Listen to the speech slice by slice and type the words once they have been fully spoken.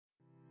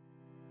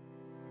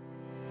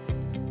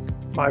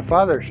My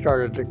father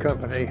started the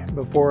company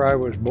before I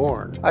was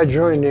born. I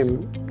joined him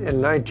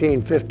in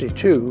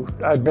 1952.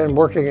 I'd been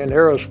working in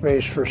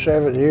aerospace for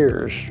 7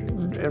 years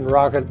in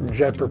rocket and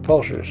jet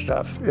propulsion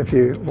stuff. If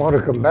you want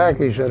to come back,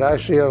 he said, I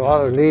see a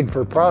lot of need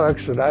for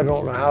products that I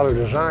don't know how to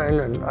design,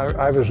 and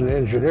I was an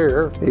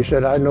engineer. He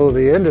said, I know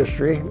the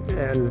industry,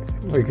 and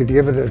we could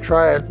give it a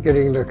try at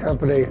getting the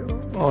company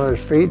on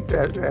its feet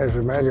as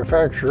a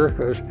manufacturer,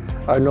 because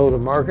I know the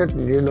market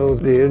and you know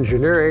the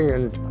engineering,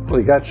 and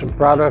we got some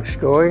products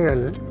going,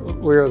 and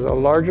we are the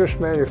largest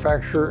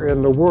manufacturer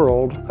in the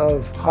world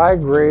of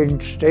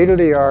high-grade,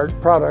 state-of-the-art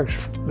products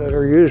that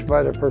are used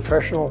by the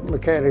professional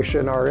mechanics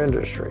in our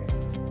industry.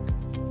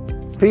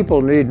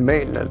 People need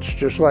maintenance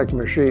just like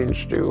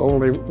machines do,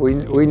 only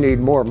we need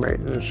more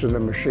maintenance than the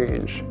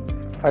machines.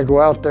 I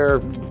go out there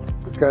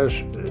because,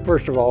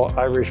 first of all,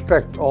 I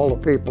respect all the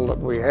people that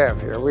we have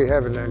here. We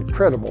have an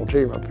incredible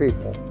team of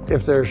people.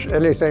 If there's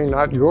anything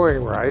not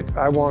going right,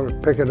 I want to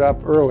pick it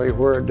up early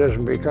where it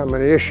doesn't become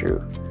an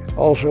issue.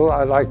 Also,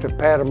 I like to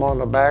pat them on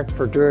the back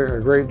for doing a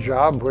great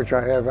job, which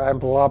I have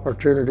ample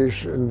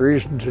opportunities and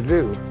reason to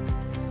do.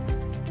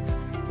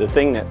 The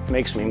thing that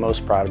makes me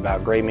most proud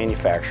about Gray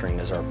Manufacturing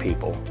is our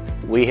people.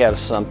 We have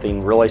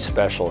something really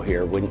special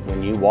here.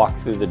 When you walk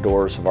through the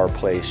doors of our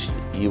place,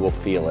 you will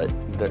feel it.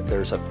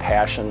 There's a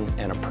passion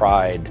and a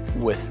pride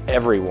with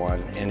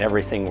everyone and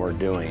everything we're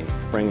doing.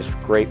 It brings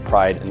great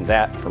pride, and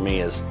that for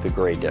me is the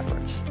great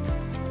difference.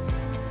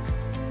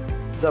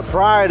 The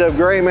pride of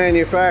Gray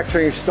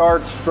Manufacturing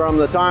starts from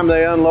the time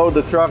they unload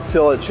the truck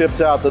till it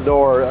ships out the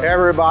door.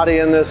 Everybody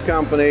in this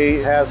company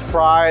has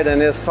pride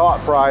and is taught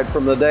pride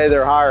from the day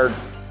they're hired.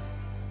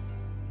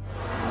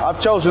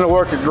 I've chosen to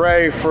work at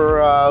Gray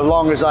for as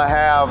long as I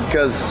have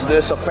because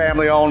this is a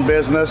family-owned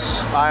business.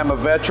 I am a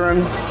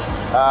veteran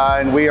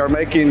and we are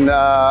making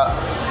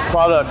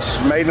products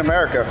made in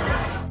America.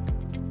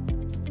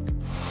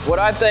 What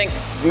I think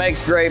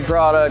makes Gray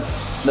product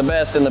the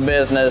best in the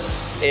business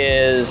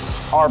is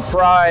our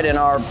pride in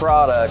our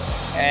product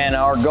and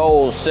our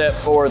goals set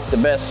forth to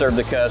best serve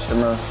the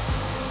customer.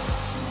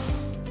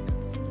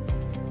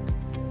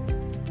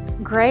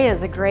 Gray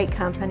is a great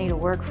company to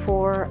work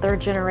for.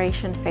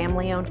 Third-generation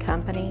family-owned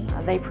company.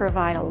 They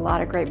provide a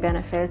lot of great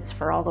benefits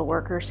for all the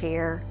workers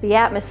here. The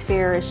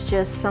atmosphere is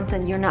just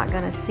something you're not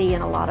going to see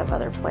in a lot of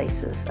other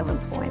places of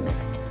employment.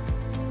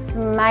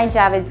 My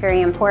job is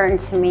very important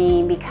to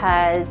me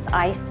because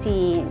I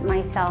see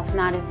myself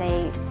not as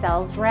a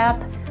sales rep,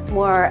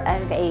 more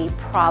of a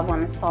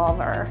problem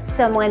solver.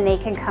 Someone they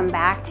can come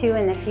back to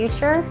in the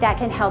future that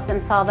can help them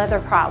solve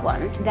other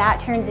problems. That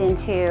turns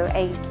into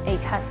a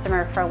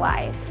customer for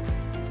life.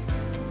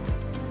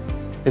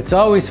 It's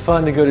always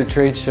fun to go to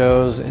trade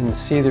shows and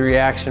see the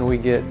reaction we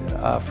get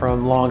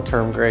from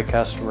long-term Gray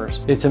customers.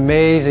 It's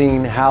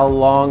amazing how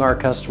long our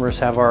customers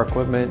have our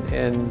equipment,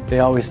 and they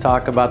always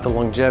talk about the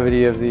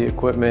longevity of the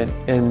equipment,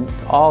 and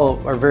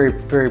all are very,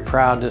 very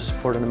proud to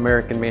support an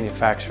American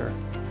manufacturer.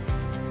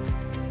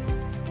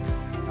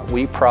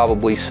 We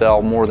probably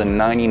sell more than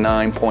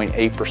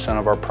 99.8%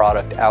 of our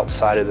product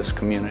outside of this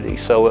community.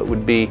 So it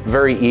would be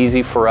very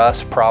easy for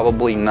us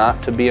probably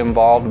not to be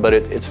involved, but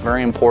it's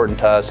very important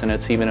to us, and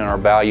it's even in our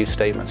value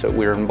statements that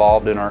we're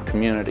involved in our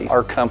community.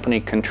 Our company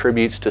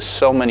contributes to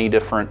so many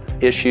different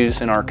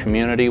issues in our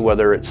community,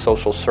 whether it's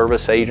social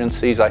service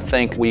agencies. I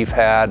think we've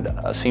had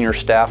a senior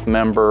staff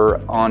member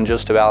on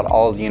just about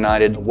all of the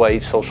United Way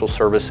social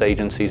service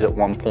agencies at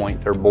one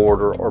point, their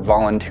board or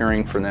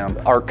volunteering for them.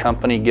 Our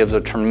company gives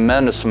a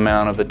tremendous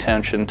amount of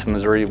attention to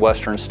Missouri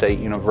Western State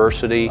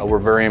University. We're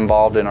very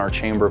involved in our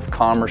Chamber of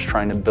Commerce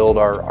trying to build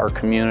our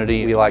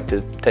community. We like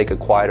to take a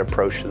quiet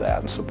approach to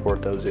that and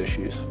support those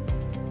issues.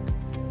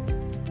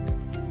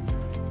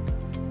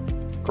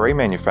 Gray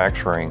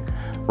Manufacturing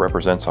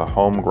represents a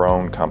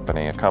homegrown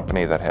company, a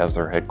company that has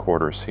their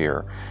headquarters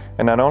here.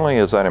 And not only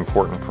is that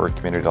important for a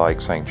community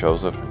like St.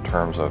 Joseph in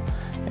terms of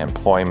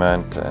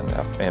employment and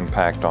the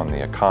impact on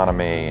the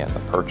economy and the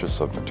purchase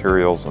of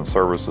materials and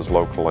services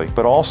locally,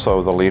 but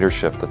also the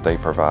leadership that they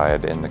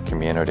provide in the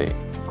community.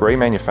 Gray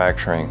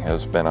Manufacturing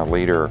has been a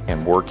leader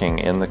in working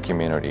in the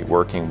community,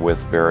 working with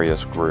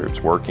various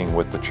groups, working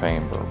with the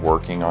Chamber,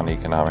 working on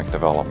economic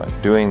development,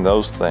 doing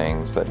those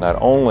things that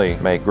not only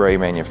make Gray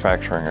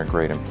Manufacturing a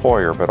great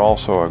employer, but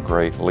also a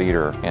great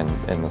leader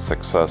in the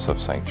success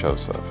of St.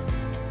 Joseph.